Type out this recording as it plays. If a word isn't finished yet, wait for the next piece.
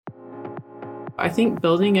I think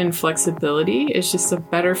building in flexibility is just a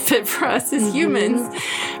better fit for us as humans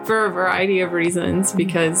for a variety of reasons,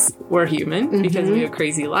 because we're human, because we have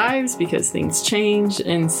crazy lives, because things change.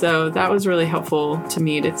 And so that was really helpful to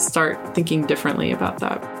me to start thinking differently about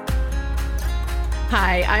that.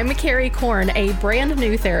 Hi, I'm Carrie Korn, a brand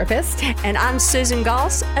new therapist. And I'm Susan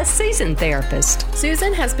Goss, a seasoned therapist.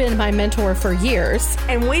 Susan has been my mentor for years.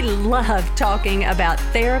 And we love talking about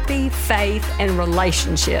therapy, faith, and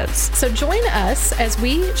relationships. So join us as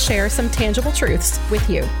we share some tangible truths with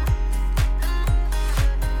you.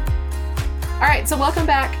 All right, so welcome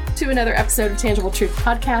back to another episode of Tangible Truth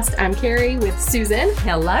Podcast. I'm Carrie with Susan.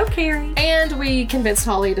 Hello, Carrie. And we convinced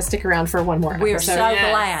Holly to stick around for one more episode. We are so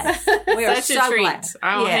glad. We are Such so a treat. glad.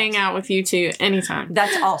 I'll hang out with you two anytime.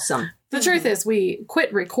 That's awesome. The truth is we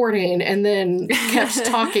quit recording and then kept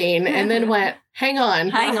talking and then went, hang on.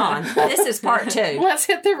 Hang on. This is part 2. Let's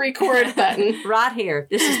hit the record button. Right here.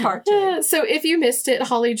 This is part 2. So if you missed it,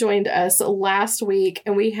 Holly joined us last week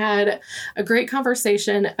and we had a great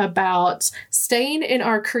conversation about staying in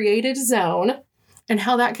our created zone and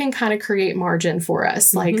how that can kind of create margin for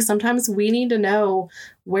us. Like sometimes we need to know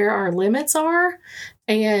where our limits are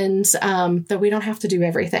and that we don't have to do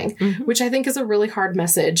everything, which I think is a really hard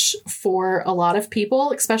message for a lot of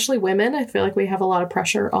people, especially women. I feel like we have a lot of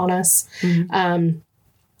pressure on us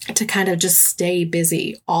to kind of just stay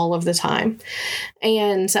busy all of the time.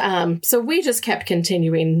 And so we just kept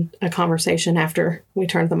continuing a conversation after we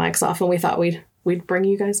turned the mics off, and we thought we'd bring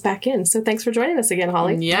you guys back in. So thanks for joining us again,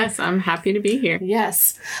 Holly. Yes, I'm happy to be here.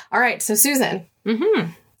 Yes. All right. So Susan,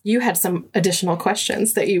 you had some additional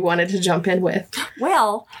questions that you wanted to jump in with.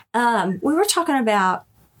 Well, we were talking about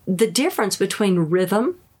the difference between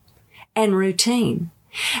rhythm and routine.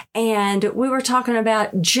 And we were talking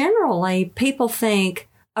about generally people think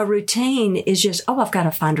a routine is just, I've got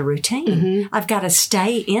to find a routine. I've got to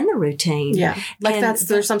stay in the routine. Yeah. Like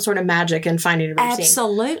there's some sort of magic in finding a routine.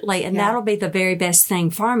 Absolutely. And that'll be the very best thing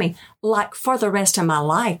for me, like for the rest of my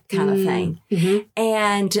life kind of thing.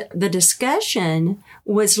 And the discussion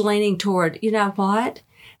was leaning toward, you know what?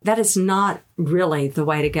 That is not really the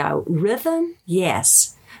way to go. Rhythm,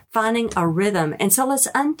 yes. Finding a rhythm. And so let's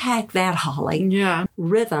unpack that, Holly. Yeah.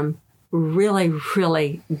 Rhythm, really,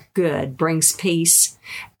 really good, brings peace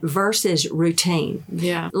versus routine.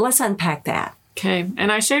 Yeah. Let's unpack that. Okay.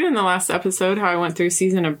 And I shared in the last episode how I went through a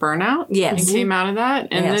season of burnout. Yes. And came out of that.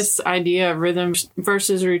 And Yes. this idea of rhythm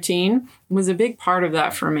versus routine was a big part of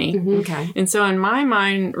that for me. Okay. And so in my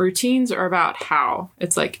mind, routines are about how.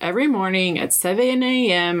 It's like every morning at 7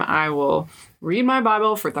 a.m., I will read my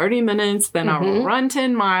Bible for 30 minutes, then I will run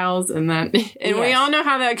 10 miles, and then, and we all know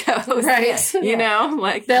how that goes. Right. You know,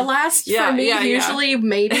 like. That lasts for me usually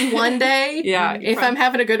maybe one day. If I'm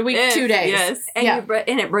having a good week, 2 days. Yes. And,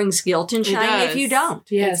 and it brings guilt and shame if you don't.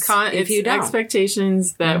 Yes. It's you don't.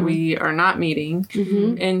 expectations that we are not meeting.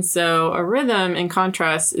 And so a rhythm, in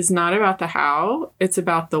contrast, is not about the how, it's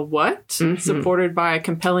about the what, supported by a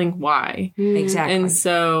compelling why. Exactly. And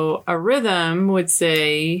so a rhythm would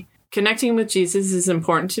say, connecting with Jesus is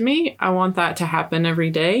important to me. I want that to happen every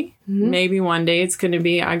day. Maybe one day it's going to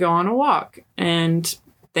be I go on a walk and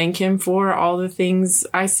thank him for all the things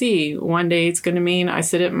I see. One day it's going to mean I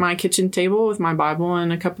sit at my kitchen table with my Bible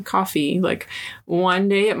and a cup of coffee. Like one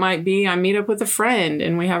day it might be I meet up with a friend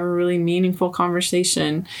and we have a really meaningful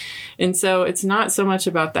conversation. And so it's not so much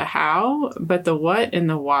about the how, but the what and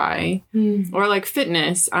the why. Or like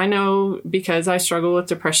fitness. I know because I struggle with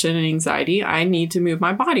depression and anxiety, I need to move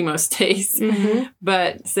my body most days.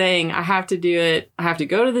 But saying I have to do it, I have to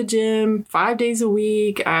go to the gym 5 days a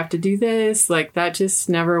week, I have to do this, like that just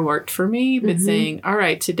never worked for me. But saying, all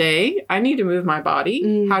right, today I need to move my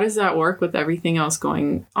body. How does that work with everything else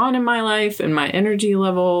going on in my life and my energy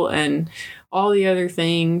level and all the other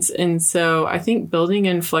things? And so I think building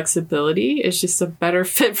in flexibility is just a better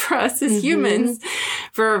fit for us as humans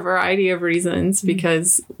for a variety of reasons,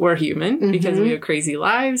 because we're human, because we have crazy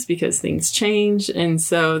lives, because things change. And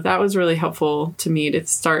so that was really helpful to me to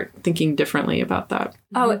start thinking differently about that.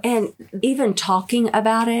 Oh, and even talking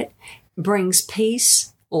about it brings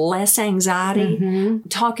peace, less anxiety.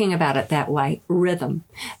 Talking about it that way, rhythm.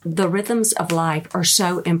 The rhythms of life are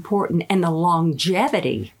so important, and the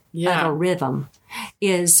longevity of a rhythm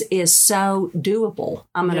is so doable.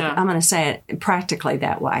 I'm gonna say it practically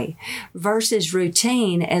that way. Versus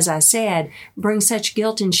routine, as I said, brings such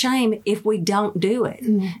guilt and shame if we don't do it.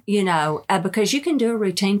 You know, because you can do a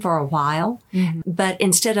routine for a while, but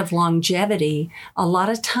instead of longevity, a lot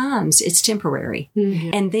of times it's temporary.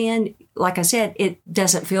 And then, like I said, it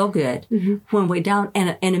doesn't feel good when we don't.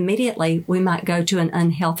 And immediately we might go to an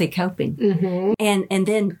unhealthy coping. And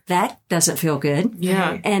then that doesn't feel good.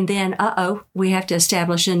 Yeah. And then, we have to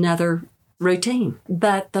establish another routine.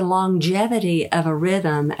 But the longevity of a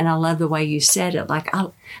rhythm, and I love the way you said it, like,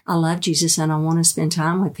 I love Jesus and I want to spend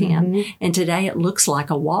time with him. And today it looks like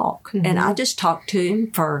a walk. And I just talked to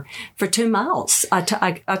him for 2 miles. I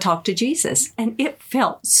talked to Jesus, and it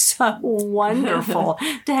felt so wonderful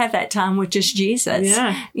to have that time with just Jesus.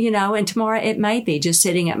 Yeah. You know, and tomorrow it may be just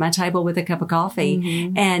sitting at my table with a cup of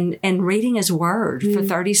coffee and reading his word for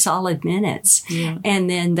 30 solid minutes. Yeah. And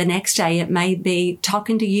then the next day it may be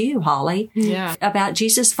talking to you, Holly, about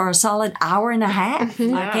Jesus for a solid hour and a half.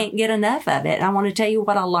 I can't get enough of it. I want to tell you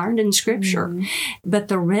what I learned in Scripture. But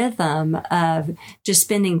the rhythm of just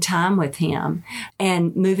spending time with him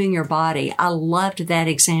and moving your body, I loved that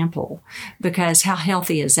example, because how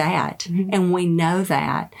healthy is that? And we know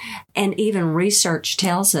that. And even research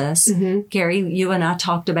tells us, Carrie, you and I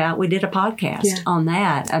talked about, we did a podcast on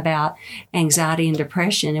that about anxiety and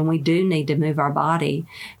depression, and we do need to move our body.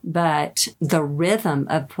 But the rhythm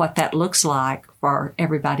of what that looks like for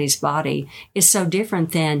everybody's body is so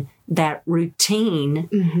different than that routine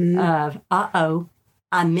of,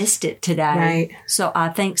 I missed it today. Right. So I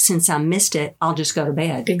think since I missed it, I'll just go to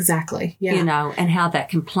bed. Exactly. Yeah. You know, and how that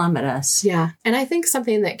can plummet us. Yeah. And I think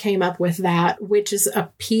something that came up with that, which is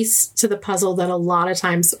a piece to the puzzle that a lot of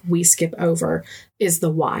times we skip over, is the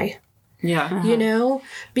why. Yeah. You know,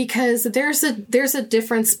 because there's a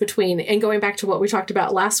difference between, and going back to what we talked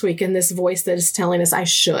about last week, and this voice that is telling us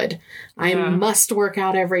I must work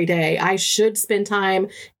out every day. I should spend time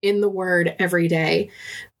in the Word every day.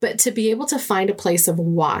 But to be able to find a place of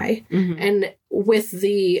why, and with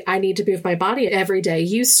the, I need to move my body every day,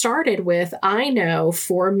 you started with, I know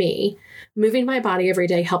for me, moving my body every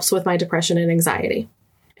day helps with my depression and anxiety.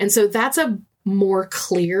 And so that's a more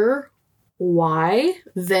clear why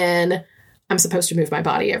than I'm supposed to move my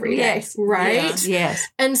body every day. Yes. Right? Yes.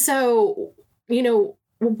 And so, you know,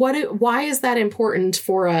 why is that important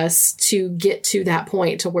for us to get to that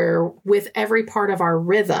point to where with every part of our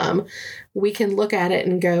rhythm, we can look at it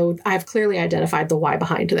and go, I've clearly identified the why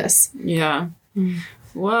behind this. Yeah.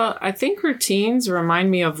 Well, I think routines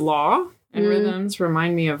remind me of law. And rhythms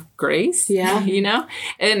remind me of grace. Yeah. You know?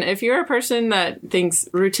 And if you're a person that thinks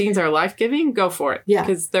routines are life-giving, go for it. Yeah.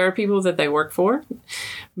 Because there are people that they work for.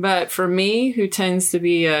 But for me, who tends to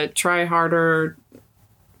be a try-harder,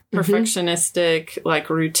 perfectionistic, like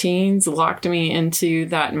routines locked me into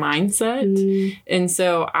that mindset. And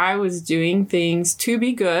so I was doing things to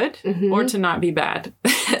be good or to not be bad.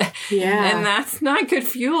 Yeah. And that's not good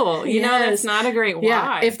fuel. You know, that's not a great why.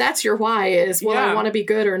 Yeah. If that's your why is, well, I want to be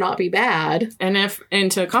good or not be bad.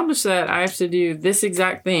 And to accomplish that, I have to do this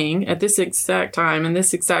exact thing at this exact time in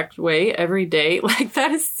this exact way every day. Like,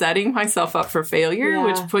 that is setting myself up for failure,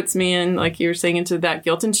 which puts me in, like you were saying, into that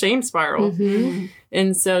guilt and shame spiral.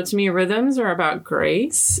 And so to me, rhythms are about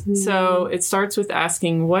grace. So it starts with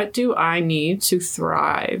asking, what do I need to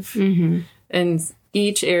thrive in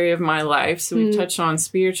each area of my life? So we touch on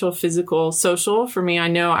spiritual, physical, social. For me, I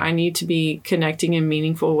know I need to be connecting in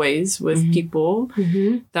meaningful ways with people.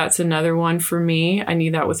 That's another one for me. I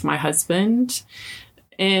need that with my husband.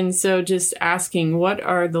 And so just asking, what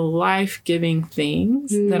are the life-giving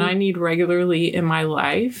things that I need regularly in my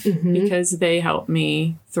life because they help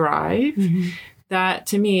me thrive? That,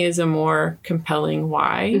 to me, is a more compelling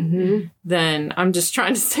why than I'm just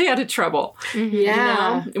trying to stay out of trouble.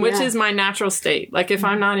 Yeah. You know? Which is my natural state. Like, if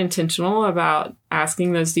I'm not intentional about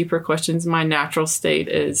asking those deeper questions, my natural state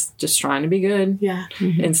is just trying to be good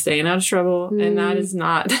and staying out of trouble. And that is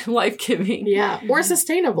not life-giving. Yeah. Or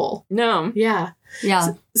sustainable. No. Yeah.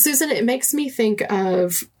 Yeah. Susan, it makes me think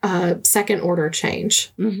of second order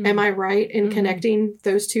change. Am I right in connecting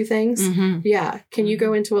those two things? Yeah. Can you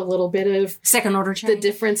go into a little bit of second order change? The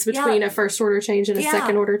difference between a first order change and a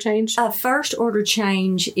second order change? A first order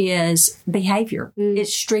change is behavior.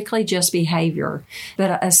 It's strictly just behavior.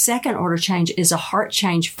 But a second order change is a heart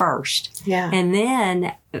change first. Yeah. And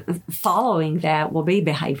then following that will be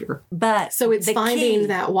behavior. But so it's finding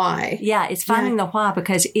that why. Yeah, it's finding the why,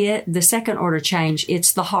 because the second order change,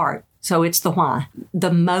 it's the heart. So it's the why,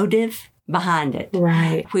 the motive behind it.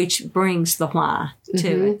 Right. Which brings the why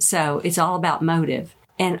to it. So it's all about motive.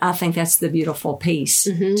 And I think that's the beautiful piece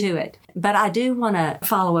to it. But I do want to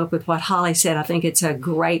follow up with what Holly said. I think it's a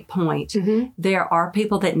great point. There are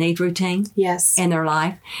people that need routine in their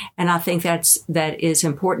life. And I think that is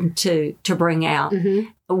important to bring out.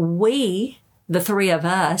 We, the three of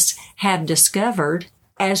us, have discovered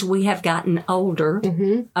as we have gotten older,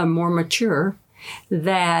 more mature,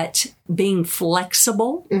 that being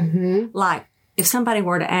flexible, like if somebody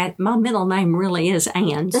were to add, my middle name really is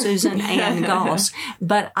Ann, Susan Ann Goss,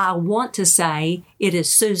 but I want to say it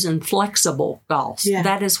is Susan Flexible Goss. Yeah.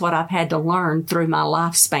 That is what I've had to learn through my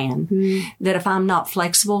lifespan, that if I'm not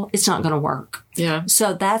flexible, it's not going to work. Yeah.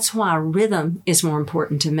 So that's why rhythm is more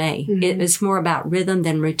important to me. It's more about rhythm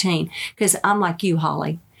than routine, because I'm like you,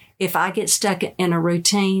 Holly. If I get stuck in a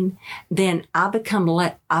routine, then I become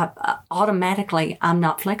automatically, I'm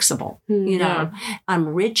not flexible. You know, I'm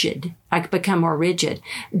rigid. I become more rigid.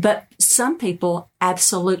 But some people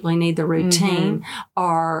absolutely need the routine,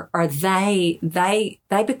 or they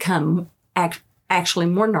become actually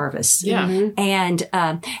more nervous. Yeah. And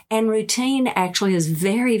routine actually is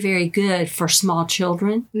very, very good for small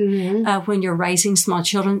children. When you're raising small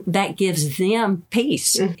children, that gives them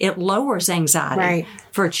peace. It lowers anxiety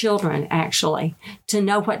for children, actually, to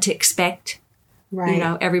know what to expect. You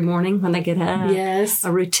know, every morning when they get up,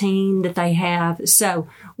 a routine that they have. So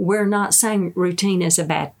we're not saying routine is a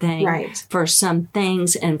bad thing for some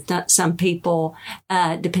things and some people,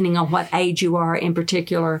 depending on what age you are in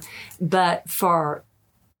particular. But for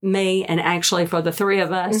me, and actually for the three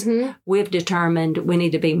of us, we've determined we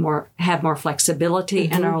need to have more flexibility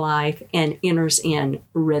in our life and enters in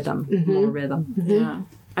rhythm, more rhythm. Yeah.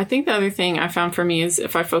 I think the other thing I found for me is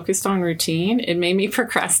if I focused on routine, it made me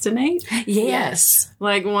procrastinate. Yes.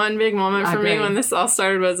 Like one big moment for me when this all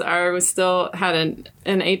started was I was still had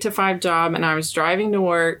an 8 to 5 job and I was driving to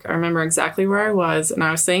work. I remember exactly where I was. And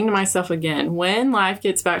I was saying to myself again, when life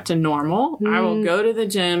gets back to normal, I will go to the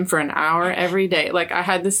gym for an hour every day. Like I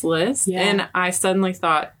had this list and I suddenly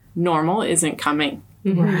thought normal isn't coming.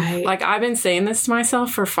 Right. Like I've been saying this to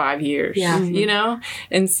myself for 5 years, you know?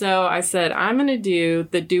 And so I said, I'm going to do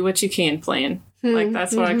the do what you can plan. Like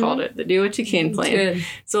that's what I called it, the do what you can plan. Good.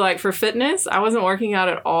 So like for fitness, I wasn't working out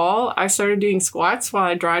at all. I started doing squats while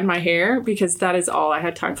I dried my hair because that is all I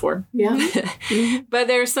had time for. Yeah. But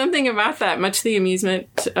there's something about that, much to the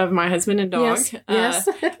amusement of my husband and dog. Yes.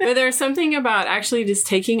 But there's something about actually just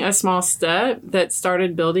taking a small step that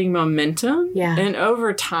started building momentum. Yeah. And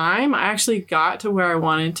over time, I actually got to where I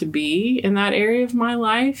wanted to be in that area of my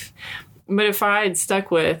life. But if I had stuck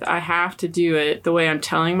with, I have to do it the way I'm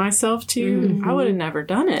telling myself to, I would have never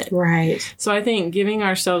done it. Right. So I think giving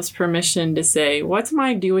ourselves permission to say, what's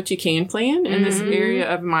my do what you can plan in this area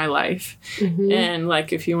of my life? And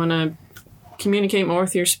like, if you want to communicate more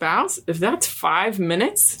with your spouse, if that's 5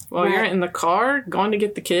 minutes while you're in the car going to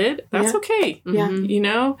get the kid, that's okay. You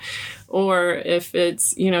know? Or if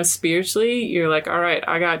it's, you know, spiritually, you're like, all right,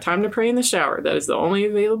 I got time to pray in the shower. That is the only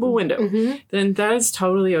available window. Then that is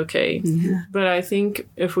totally okay. But I think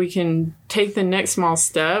if we can take the next small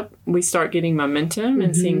step, we start getting momentum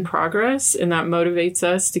and seeing progress. And that motivates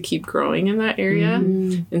us to keep growing in that area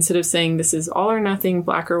instead of saying this is all or nothing,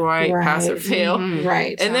 black or white, pass or fail.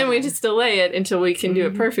 Right. And then we just delay it until we can do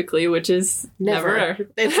it perfectly, which is never.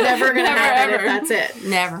 It's never going to happen if that's it.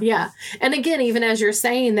 Never. Yeah. And again, even as you're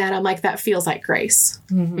saying that, I'm like, that feels like grace.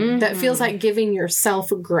 That feels like giving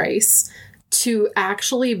yourself grace to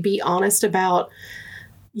actually be honest about,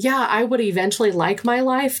 I would eventually like my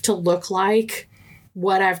life to look like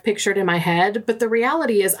what I've pictured in my head. But the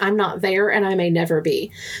reality is I'm not there and I may never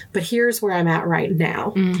be. But here's where I'm at right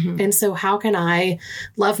now. And so how can I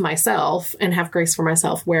love myself and have grace for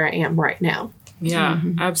myself where I am right now? Yeah,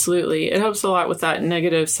 absolutely. It helps a lot with that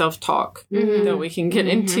negative self-talk that we can get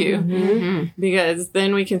into because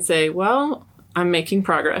then we can say, well, I'm making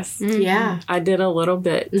progress. Yeah. I did a little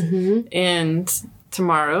bit. And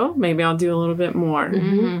tomorrow, maybe I'll do a little bit more.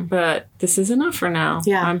 But this is enough for now.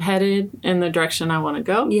 Yeah. I'm headed in the direction I want to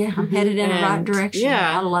go. Yeah, I'm headed in the right direction.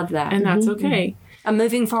 Yeah. I love that. And that's okay. I'm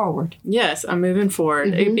moving forward. Yes, I'm moving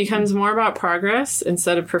forward. It becomes more about progress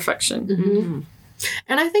instead of perfection.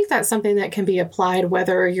 And I think that's something that can be applied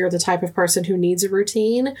whether you're the type of person who needs a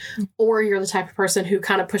routine or you're the type of person who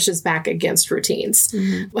kind of pushes back against routines.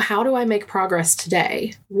 How do I make progress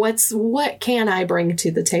today? What can I bring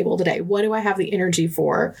to the table today? What do I have the energy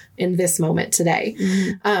for in this moment today?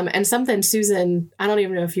 And something, Susan, I don't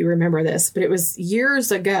even know if you remember this, but it was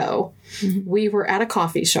years ago. We were at a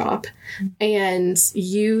coffee shop and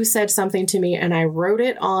you said something to me and I wrote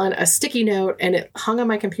it on a sticky note and it hung on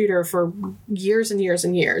my computer for years and years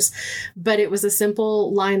and years. But it was a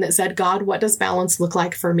simple line that said, God, what does balance look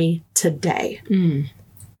like for me today?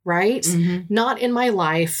 right? Not in my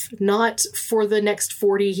life, not for the next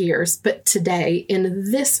 40 years, but today,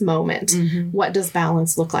 in this moment, what does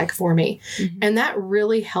balance look like for me? And that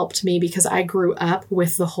really helped me because I grew up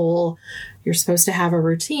with the whole, you're supposed to have a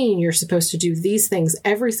routine. You're supposed to do these things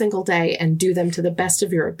every single day and do them to the best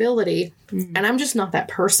of your ability. And I'm just not that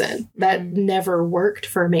person. That never worked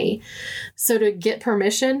for me. So to get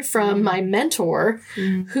permission from my mentor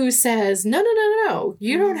who says, no,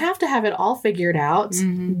 you don't have to have it all figured out.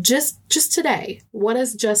 Just today. What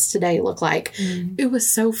does just today look like? It was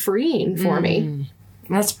so freeing for me.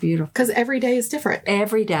 That's beautiful. Because every day is different.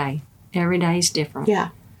 Every day is different. Yeah.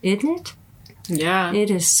 Isn't it? Yeah.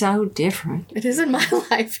 It is so different. It is in my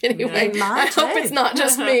life anyway. In mine I hope too. it's not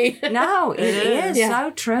just me. No, it is Yeah.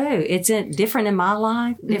 so true. It's different in my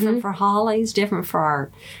life, different for Holly's, different for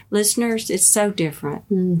our listeners. It's so different.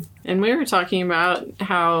 And we were talking about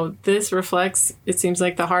how this reflects, it seems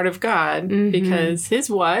like, the heart of God, because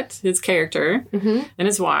his character, and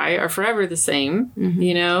his why are forever the same.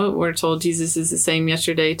 You know, we're told Jesus is the same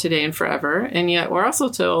yesterday, today, and forever. And yet we're also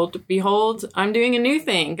told, behold, I'm doing a new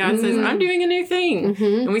thing. God says, I'm doing a new thing.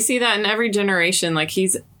 And we see that in every generation. Like,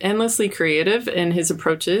 he's endlessly creative in his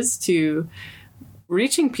approaches to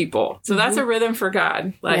reaching people. So that's a rhythm for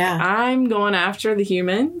God. Like, I'm going after the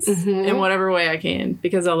humans in whatever way I can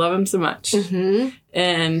because I love them so much.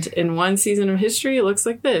 And in one season of history, it looks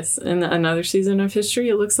like this. In another season of history,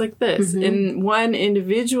 it looks like this. In one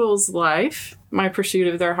individual's life, my pursuit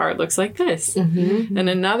of their heart looks like this. In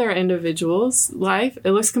another individual's life,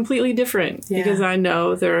 it looks completely different because I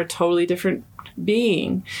know they're a totally different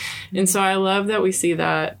being. And so I love that we see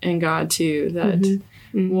that in God too, that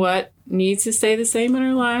what needs to stay the same in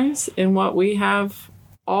our lives and what we have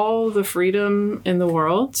all the freedom in the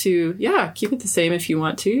world to, keep it the same if you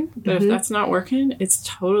want to. But if that's not working, it's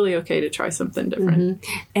totally okay to try something different.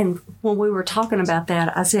 And when we were talking about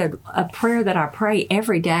that, I said a prayer that I pray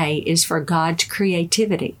every day is for God's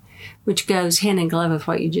creativity, which goes hand in glove with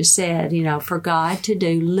what you just said, you know, for God to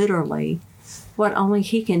do literally what only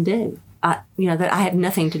he can do. That I have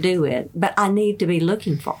nothing to do with, but I need to be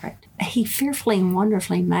looking for it. He fearfully and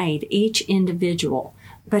wonderfully made each individual,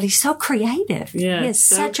 but he's so creative. Yeah, he is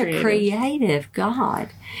so such creative. a creative God,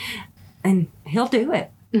 and he'll do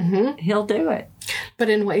it. He'll do it. But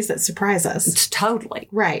in ways that surprise us. It's totally.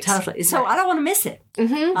 Right. Totally. So I don't want to miss it.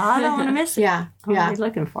 I don't want to miss it. Yeah. I'm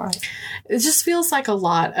looking for it. It just feels like a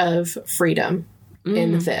lot of freedom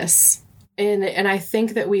in this. And I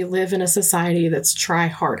think that we live in a society that's try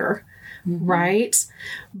harder, right?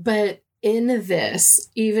 But in this,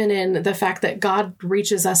 even in the fact that God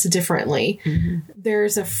reaches us differently,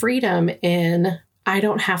 there's a freedom in, I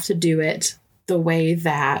don't have to do it the way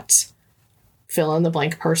that fill in the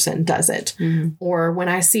blank person does it. Or when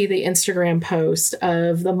I see the Instagram post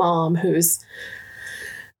of the mom who's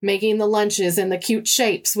making the lunches and the cute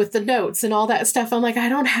shapes with the notes and all that stuff, I'm like, I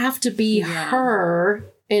don't have to be her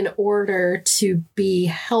in order to be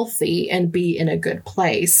healthy and be in a good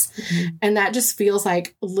place. And that just feels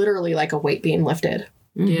like literally like a weight being lifted.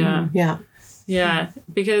 Yeah.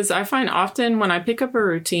 Because I find often when I pick up a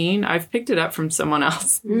routine, I've picked it up from someone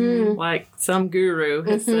else. Like some guru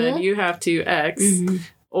has said, you have to X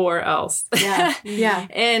or else.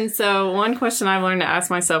 And so one question I've learned to ask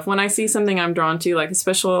myself when I see something I'm drawn to, like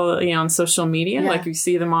especially on social media, like you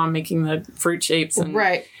see the mom making the fruit shapes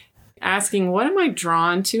and asking, what am I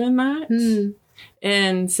drawn to in that?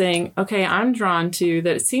 And saying, okay, I'm drawn to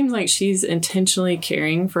that. It seems like she's intentionally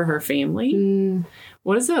caring for her family.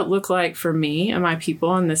 What does that look like for me and my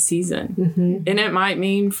people in this season? And it might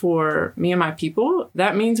mean for me and my people,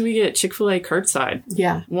 that means we get Chick-fil-A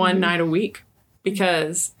curbside one night a week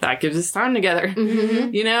because that gives us time together,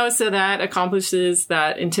 so that accomplishes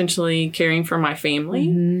that intentionally caring for my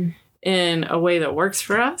family in a way that works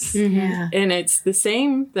for us. And it's the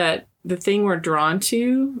same that the thing we're drawn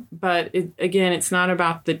to, but it's not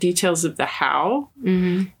about the details of the how.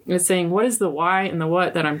 It's saying, what is the why and the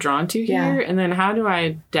what that I'm drawn to here? And then how do I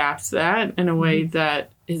adapt that in a way that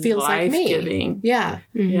is feels life-giving? Like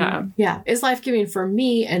me. It's life-giving for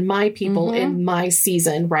me and my people in my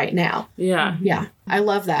season right now. I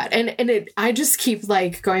love that. And I just keep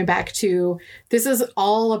like going back to, this is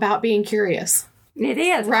all about being curious. It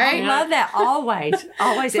is. Right? I love that. Always.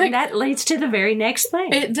 Always. And that leads to the very next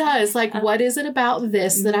thing. It does. Like, what is it about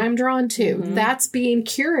this that I'm drawn to? That's being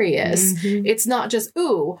curious. It's not just,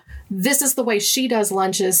 this is the way she does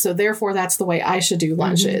lunches, so therefore that's the way I should do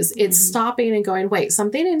lunches. It's stopping and going, wait,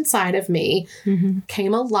 something inside of me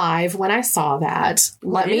came alive when I saw that.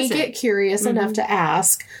 Let me get curious enough to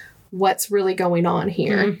ask what's really going on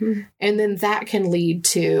here. And then that can lead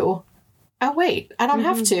to, oh, wait, I don't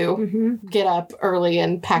have to get up early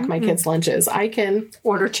and pack my kids' lunches. I can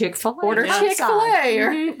Order Chick-fil-A. order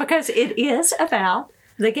Chick-fil-A. Because it is about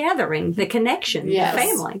the gathering, the connection, Yes. the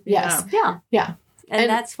family. Yes. Yeah. Yeah. And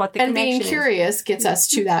that's what the And connection being curious gets us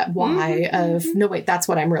to that why of, no, wait, that's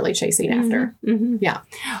what I'm really chasing after. Yeah.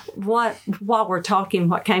 While we're talking,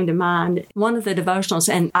 what came to mind, one of the devotionals,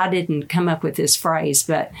 and I didn't come up with this phrase,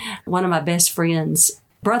 but one of my best friends'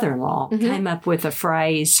 brother-in-law came up with a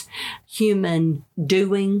phrase, human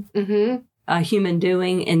doing. Human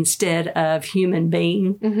doing instead of human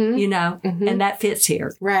being, and that fits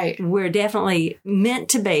here. Right. We're definitely meant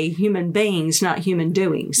to be human beings, not human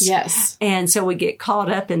doings. Yes. And so we get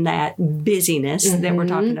caught up in that busyness that we're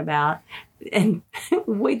talking about. And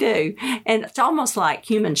we do. And it's almost like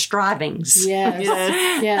human strivings. Yes.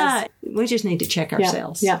 Yes. We just need to check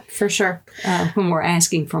ourselves. Yeah, for sure. When we're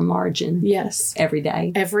asking for margin. Yes. Every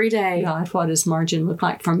day. Every day. God, what does margin look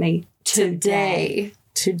like for me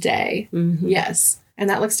Today. Yes. And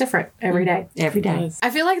that looks different every day. Every day. Yes. I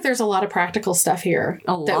feel like there's a lot of practical stuff here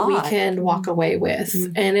A that we lot. can walk away with.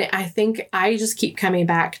 And I think I just keep coming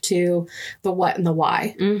back to the what and the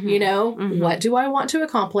why. You know, what do I want to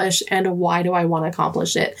accomplish and why do I want to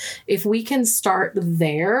accomplish it? If we can start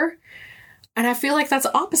there, and I feel like that's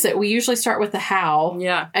opposite. We usually start with the how.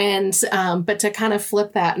 Yeah. And, but to kind of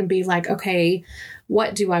flip that and be like, okay,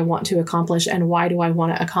 what do I want to accomplish and why do I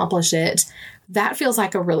want to accomplish it? That feels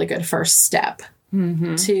like a really good first step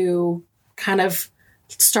to kind of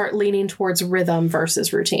start leaning towards rhythm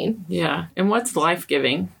versus routine. Yeah. And what's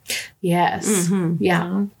life-giving? Yes.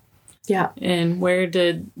 Yeah. Yeah. And where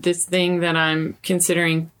did this thing that I'm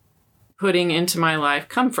considering putting into my life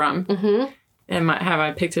come from? Have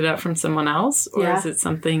I picked it up from someone else? Or is it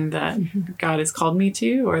something that God has called me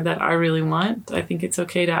to or that I really want? I think it's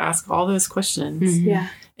okay to ask all those questions. Yeah.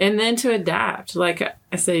 And then to adapt. Like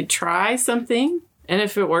I say, try something. And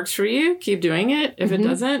if it works for you, keep doing it. If it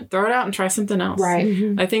doesn't, throw it out and try something else.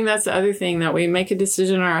 Right. I think that's the other thing, that we make a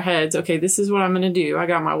decision in our heads. Okay, this is what I'm going to do. I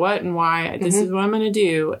got my what and why. This is what I'm going to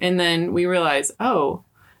do. And then we realize, oh,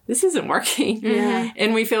 this isn't working. Yeah.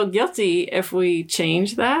 And we feel guilty if we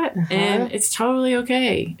change that. And it's totally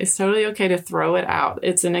okay. It's totally okay to throw it out.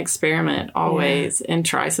 It's an experiment always and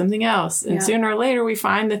try something else. And sooner or later we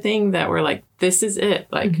find the thing that we're like, this is it.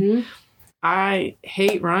 Like, I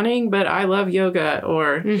hate running, but I love yoga,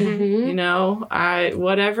 or, you know,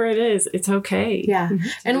 whatever it is, it's okay. Yeah.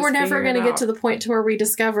 And we're never figure going to it get out. to the point to where we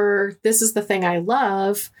discover this is the thing I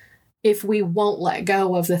love if we won't let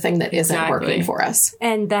go of the thing that isn't working for us.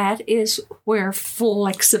 And that is where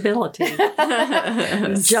flexibility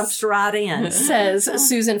jumps right in. Says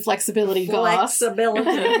Susan Flexibility Goss.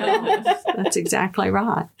 Flexibility. That's exactly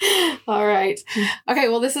right. All right. Okay,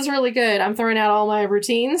 well, this is really good. I'm throwing out all my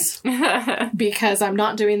routines because I'm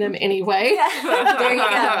not doing them anyway. There you go.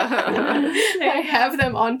 I have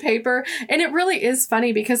them on paper. And it really is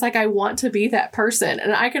funny because, like, I want to be that person.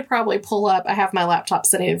 And I could probably pull up, I have my laptop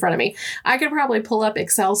sitting in front of me. I could probably pull up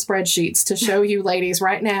Excel spreadsheets to show you ladies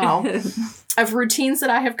right now of routines that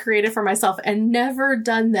I have created for myself and never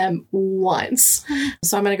done them once.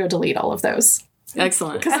 So I'm going to go delete all of those.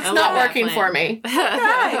 Excellent. Because it's not working for me.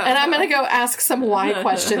 And I'm going to go ask some why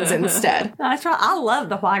questions instead. That's right. I love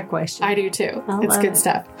the why question. I do too. It's love good it.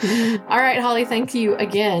 stuff. All right, Holly, thank you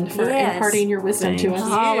again for Yes. imparting your wisdom to us.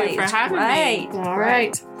 Holly, for it's having great. me. All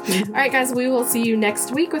right. All right, guys, we will see you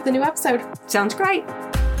next week with a new episode. Sounds great.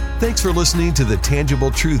 Thanks for listening to the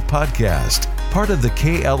Tangible Truth Podcast, part of the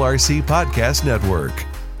KLRC Podcast Network.